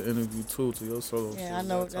that to the interview too, to your solo. Yeah, shit. I We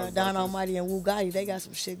know gotta talk Don about Almighty and Wu Gotti, they got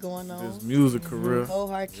some shit going this on. music career. Whole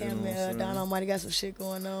Heart You know Cam what I'm and Don saying? Almighty got some shit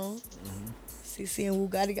going on. CeeCee and Wu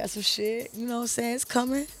Gotti got some shit. You know what I'm saying? It's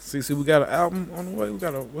coming. CeeCee, we got an album on the way. We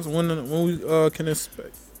got when we can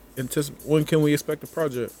expect when can we expect the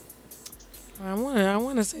project? I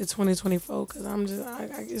wanna say 2024 because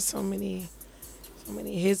I get so many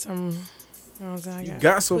hits. You know what I'm saying? You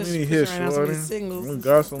got so many hits, right now, so shorty. many singles. You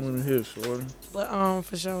got so many hits, shorty. But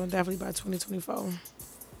for sure, definitely by 2024.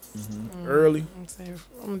 Early.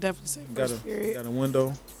 I'm definitely say Got first a period.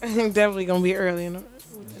 window. Definitely gonna be early in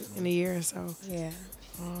the year. So Yeah.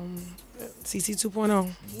 CC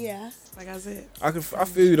 2.0, Yeah. like I said. I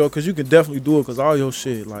feel you though, cause you can definitely do it, cause all your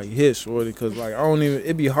shit like hits, shorty. Cause like I don't even.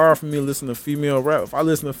 It'd be hard for me to listen to female rap. If I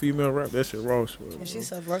listen to female rap, that shit raw, shorty. And she's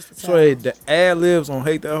so versatile. Shorty, the ad libs on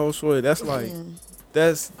 "Hate That Whole Shorty." That's like,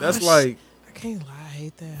 that's like, I can't lie, I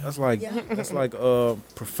hate that. that's like, Yeah. that's like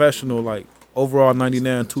professional like overall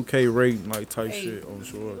 99 2K rating like type shit on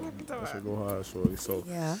shorty. That shit go hard, shorty. So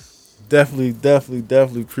Yeah.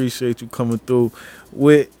 definitely appreciate you coming through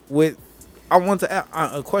with. I want to ask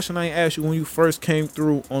a question I ain't asked you when you first came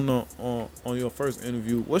through on your first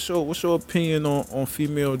interview. What's your opinion on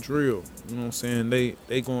female drill? You know what I'm saying?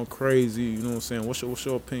 They going crazy. You know what I'm saying? What's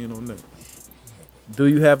your opinion on that? Do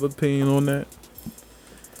you have an opinion on that?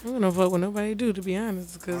 I don't know fuck what nobody do, to be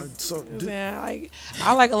honest, because So,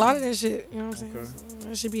 I like a lot of that shit. You know what I'm saying? Okay. So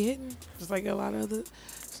that should be hitting, just like a lot of other. You know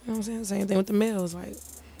what I'm saying? Same thing with the males. Like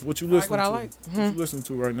what you I like listening what I to? like. What you listening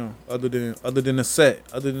to right now? Other than the set.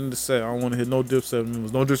 I don't want to hear no Dipset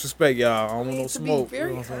members. No disrespect, y'all. I don't want no to be smoke. very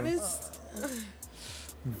You know what I'm saying? honest.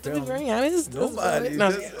 To be very honest, Nobody.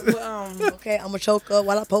 No, but, Okay, I'm gonna choke up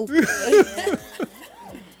while I poke.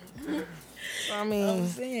 So I I'm mean,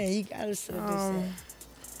 saying you gotta still do that. um,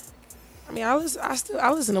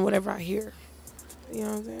 I listen to whatever I hear. You know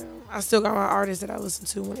what I'm saying? I still got my artists that I listen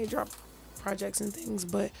to when they drop projects and things,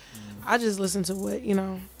 but I just listen to what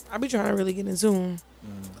I be trying to really get in tune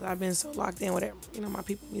because I've been so locked in with my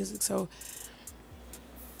people music. So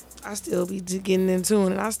I still be getting in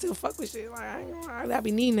tune, and I still fuck with shit. Like I ain't gonna lie, I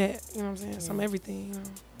be needing that. You know what I'm saying? Some Yeah. everything.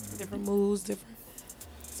 Different moods, different.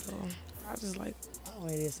 So I just like. I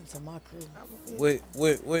only listen to my crew. With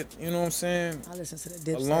you know what I'm saying? I listen to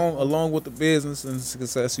the Dipset. Along with the business and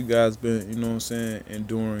success you guys been, you know what I'm saying,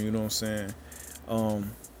 enduring, you know what I'm saying?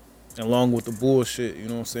 Um, along with the bullshit, you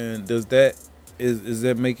know what I'm saying? Is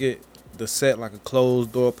that make it the set like a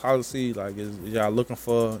closed door policy? Like is y'all looking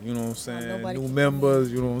for, you know what I'm saying, Nobody new can come members,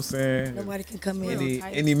 in. you know what I'm saying? Nobody can come in. Real Any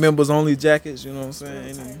tight. any members only jackets, you know what I'm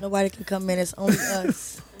saying? Real tight. Nobody can come in. It's only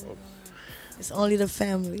us. It's only the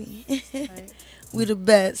family. Right. We the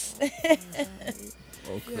best. You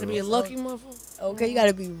gotta be a lucky motherfucker. Okay, you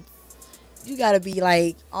gotta be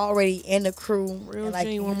like already in the crew. Real And like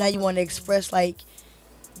genuine now you want to express like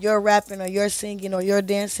you're rapping or you're singing or you're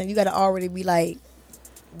dancing. You gotta already be like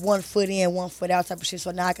 1 foot in, 1 foot out type of shit.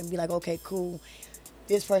 So now I can be like, okay, cool.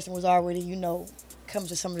 This person was already, coming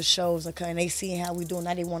to some of the shows, okay, and they seeing how we doing.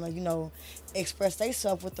 Now they want to, express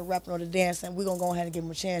themselves with the rapping or the dancing. We're going to go ahead and give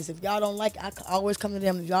them a chance. If y'all don't like it, always come to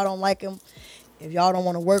them. If y'all don't like them, if y'all don't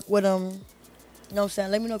want to work with them, you know what I'm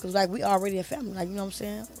saying, let me know. Because, like, we already a family. Like, you know what I'm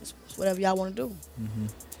saying? It's whatever y'all want to do.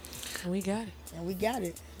 And we got it. And we got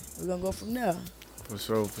it. We're going to go from there. For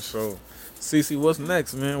sure. CeeCee, what's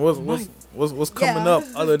next, man? What's coming Yeah. up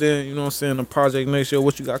other than, you know what I'm saying, the project next year?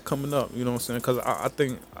 What you got coming up, you know what I'm saying? Because I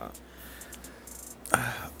think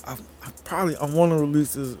I want to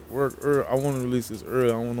release this work early. I want to release this early.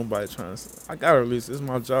 I don't want nobody trying to I got to release it. It's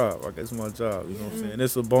my job. Like, it's my job, you know what I'm saying?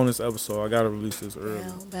 It's a bonus episode. I got to release this early.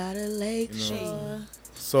 Down by the lake You know.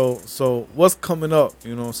 shore. So what's coming up?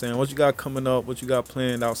 You know what I'm saying? What you got coming up? What you got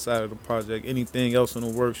planned outside of the project? Anything else in the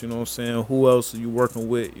works? You know what I'm saying? Who else are you working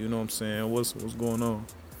with? You know what I'm saying? What's going on?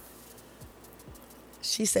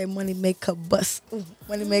 She said money make her bust. Ooh,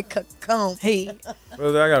 money make her come. Hey,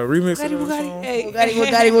 Brother, I got a remix of Bugatti, that Bugatti. song. Hey,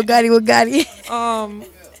 What got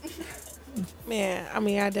man, I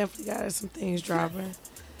mean, I definitely got some things dropping.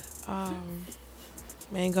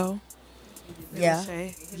 Mango, Yeah.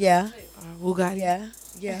 Shay, Yeah. Bugatti.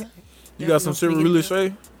 Yeah. You got some shit with Really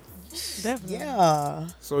Shay? Definitely. Yeah.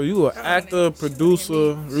 So you an actor,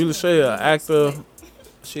 producer, Really Shay an actor.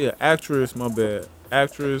 She an actress, my bad.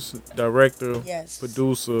 Actress, director, Yes.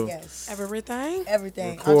 producer, Yes. Everything.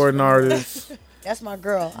 Everything. recording Entrepreneur. artist, That's my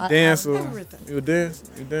girl. dancer. Everything. You a dance?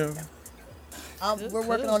 You dance? We're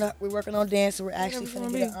working on dance. We're actually Whatever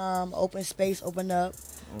finna you get open space open up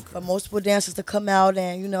Okay. for multiple dancers to come out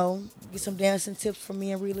and get some dancing tips from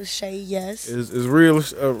me and Rila Shay. Yes. Is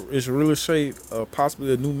Really Shay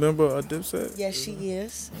possibly a new member of Dipset? Yes, she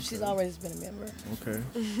is. She's always been a member. Okay.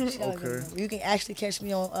 She's always been a Okay. member. You can actually catch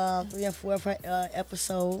me on 3 and 4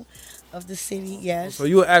 episode of the city. Yes. So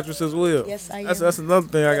you an actress as well? Yes, I am. That's another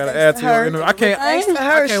thing I gotta Thanks add to to your her. interview. Thanks to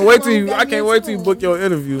her. I She can't wait the till one you. who I got me can't in wait till you tune. book your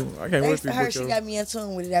interview. I can't wait Thanks till to you her, book she your. got me in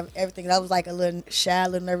tune with everything. I was like a little shy, a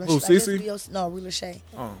little nervous. Who, She's like, CeeCee? "Just be no, Rila Shay.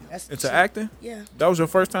 Oh, That's- into she- acting? Yeah. That was your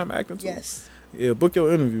first time acting too? Yes. Yeah, book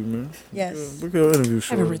your interview, man. Yes. Book your interview,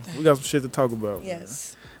 sure. Everything. We got some shit to talk about. Man.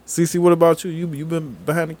 Yes. CeeCee, what about you? You been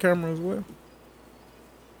behind the camera as well?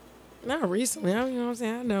 Not recently. You know what I'm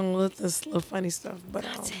saying? I done little funny stuff, but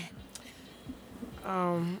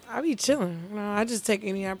I be chilling. I just take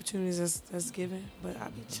any opportunities that's given. But I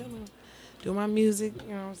be chilling, do my music.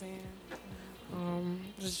 You know what I'm saying?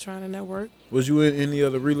 Just trying to network. Was you in any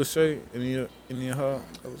other Real Estate? Any of her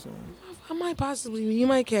episodes? I might possibly. You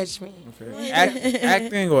might catch me. Okay.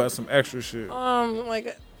 Acting or some extra shit? Like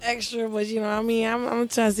a extra, but I'm trying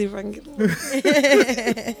to see if I can get.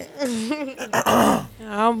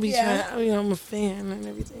 I'll be Yeah. trying. I'm a fan and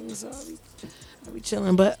everything, so I'll be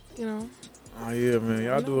chilling. But Oh yeah, man,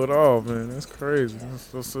 y'all do it all, man. That's crazy.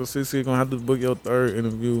 So CeeCee gonna have to book your third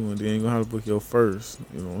interview, and then you gonna have to book your first.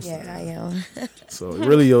 You know what I'm saying? Yeah, I am. So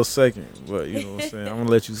really your second, but you know what I'm saying. I'm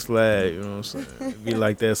gonna let you slide. You know what I'm saying? It be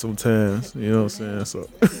like that sometimes. You know what I'm saying? So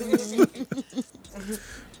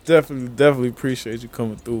definitely appreciate you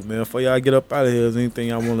coming through, man. Before y'all get up out of here, is anything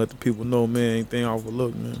y'all wanna let the people know, man? Anything I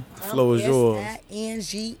overlooked, man? The flow is yours.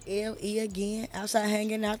 SINGLE again. Outside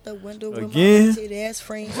hanging out the window with Again? my tit ass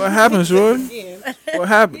friends. What happened, Shorty? What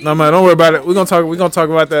happened? No, man, don't worry about it. We're gonna talk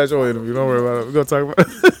about that at your interview. Don't worry about it. We're gonna talk about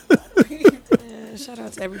it. shout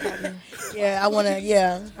out to everybody. Yeah, I wanna.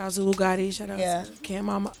 Yeah, Shout out to Bugatti. Shout out Yeah. to Cam,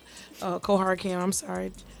 Mama, Cohart Cam. I'm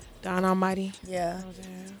sorry. Don Almighty. Yeah. You know what I'm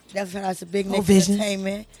saying? Definitely shout out to Big Oh, Nick Vision.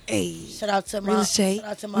 Entertainment. Hey. Shout out to Real Shay. shout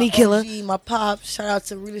out to my Knee Killer. OG, my pops. Shout out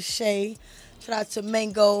to Real Shay. Shout out to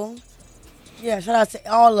Mango. Yeah, shout out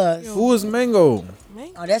to all us. Who is Mango?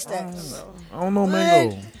 Man. Oh, that's that. I don't know What?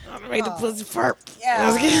 Mango. I made the pussy fart.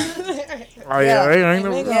 Yeah. Oh yeah, I ain't never.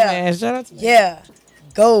 Mango, Yeah. man. Shout out to Yeah.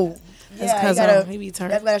 Go. His Yeah, you cousin. gotta, He be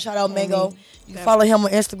turned. definitely gotta shout out on Mango. me. You can follow him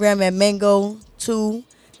on Instagram at Mango2,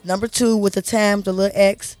 number 2 with the Tam, the little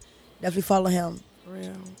X. Definitely follow him. For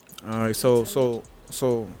real. All right, so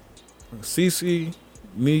CeeCee,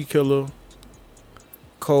 Me Killer,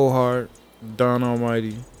 Cold Heart, Don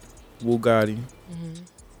Almighty, Bugatti.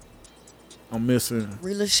 I'm missing.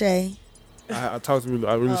 Real Shay. I talked to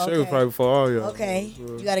I really Oh, Shay was okay. probably before all y'all. Okay.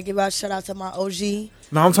 So- You gotta give out shout out to my OG.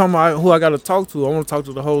 No, I'm talking about who I got to talk to. I want to talk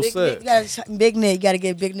to the whole Big Nick, set. you gotta, Big Nick, you gotta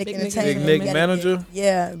get Big Nick Big Nick Entertainment. Big Nick You gotta manager? get-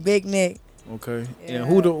 yeah, Big Nick. Okay. Yeah. And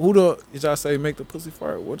who the did y'all say make the pussy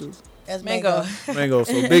fart? What is That's Mango. Mango. Mango?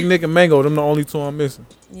 So Big Nick and Mango, them the only two I'm missing.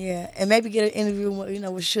 Yeah, and maybe get an interview with,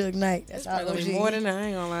 with Suge Knight. That's our Probably gonna be more OG. than that. I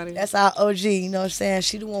ain't gonna lie to you. That's our OG. You know what I'm saying?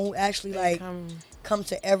 She the one who actually like come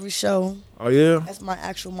to every show. Oh yeah, That's my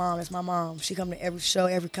actual mom. That's my mom. She come to every show,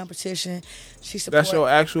 every competition. She support that's your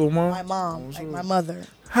actual mom. my mom, like my mother.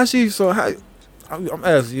 How she? So how? I'm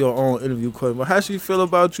asking your own interview question, but how she feel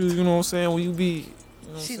about you? You know what I'm saying? When you be, you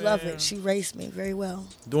know what She I'm love saying? it. She raised me very well.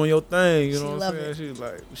 Doing your thing. You She know what love I'm saying? She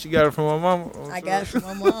like she got it from my mama. I got it from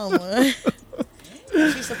my mama.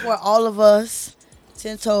 And she support all of us.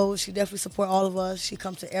 10 toes. She definitely support all of us. She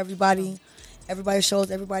come to everybody shows,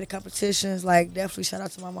 everybody competitions. Like definitely shout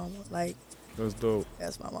out to my mama. Like That's dope.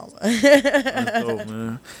 that's my mama. That's dope,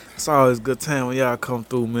 man. It's always a good time when y'all come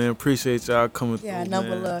through, man. Appreciate y'all coming Yeah, through,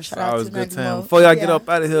 number man. love. It's Shout out always to a good Nugget time. Mo. Before y'all get Yeah. up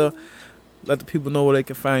out of here, let the people know where they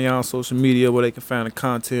can find y'all on social media, where they can find the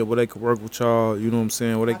content, where they can work with y'all. You know what I'm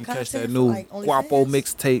saying? Where they My can catch that content new for, like, Guapo OnlyFans?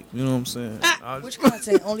 mixtape. You know what I'm saying? Which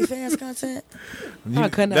content? OnlyFans content? You- I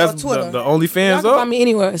couldn't that's on Twitter. the Y'all OnlyFans can find up. me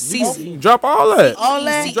anywhere. CeeCee. Drop all that. All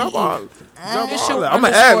that? Drop all. Drop all Official that. I'm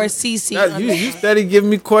gonna underscore ask. CeeCee. You steady giving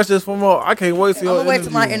me questions for more. I can't wait till I'm your gonna wait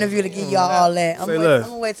till my interview to give y'all all that. I'm Say gonna less.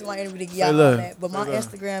 wait till my interview to give Say y'all all less. that. But Say my less.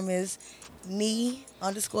 Instagram is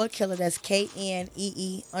knee_killer. That's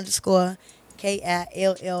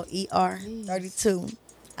KNEE_KILLER 32.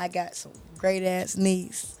 I got some great ass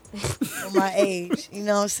knees for my age. You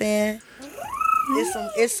know what I'm saying?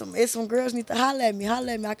 It's some girls need to holler at me.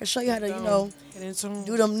 Holler at me. I can show you how to, Get into 'em.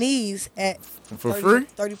 do them knees at For 30, free?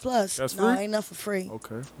 30 plus. That's no, free? ain't nothing for free.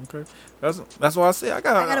 Okay. That's why I say I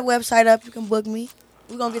got. I got a website up. You can book me.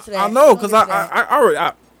 We're gonna get to that. I know, We cause gonna get to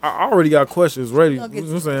that. I already got questions ready. You Gonna know get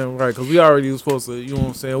what I'm saying? Right, cause we already was supposed to, you know what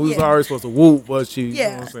I'm saying? We was Yeah. already supposed to whoop, but she, you know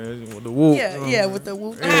Yeah. what I'm saying? With the whoop. Yeah, you know yeah, what with the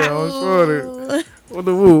whoop. Yeah, I'm sure with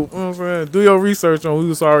the whoop. You know what I'm saying? Do your research on we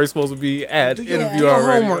was already supposed to be at the your- interview do your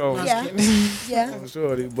already. homework. Oh, No, Yeah, yeah. I'm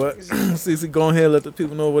sure. But CeeCee, go ahead and let the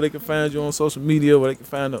people know where they can find you on social media, where they can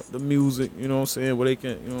find the music, you know what I'm saying? Where they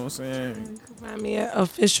can, you know what I'm saying? You can find me at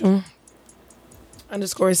official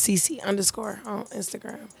underscore CeeCee underscore on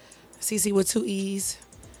Instagram. CeeCee with 2 E's.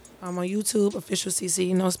 I'm on YouTube, official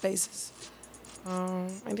CeeCee, no spaces.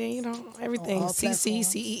 And then, everything. all CeeCee,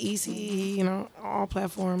 platforms. CeeCee, all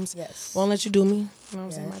platforms. Yes. Won't let you do me. You know what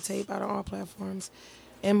I'm saying? My Yes. tape out on all platforms.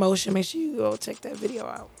 In motion, make sure you go check that video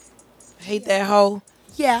out. Hate that hoe.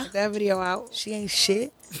 Yeah. Check that video out. She ain't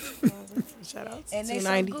shit. Shout out to And they so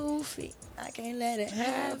 290. goofy. I can't let it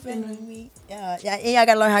happen to me. Yeah, yeah. And y'all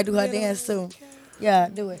gotta learn how to do her dance too. Yeah,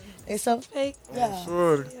 do it. They so Fake. yeah.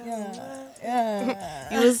 Sure. Yeah.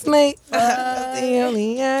 You a snake. That's the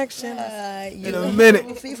only action. You In a minute.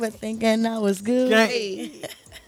 goofy for thinking I was good. Gang. Hey.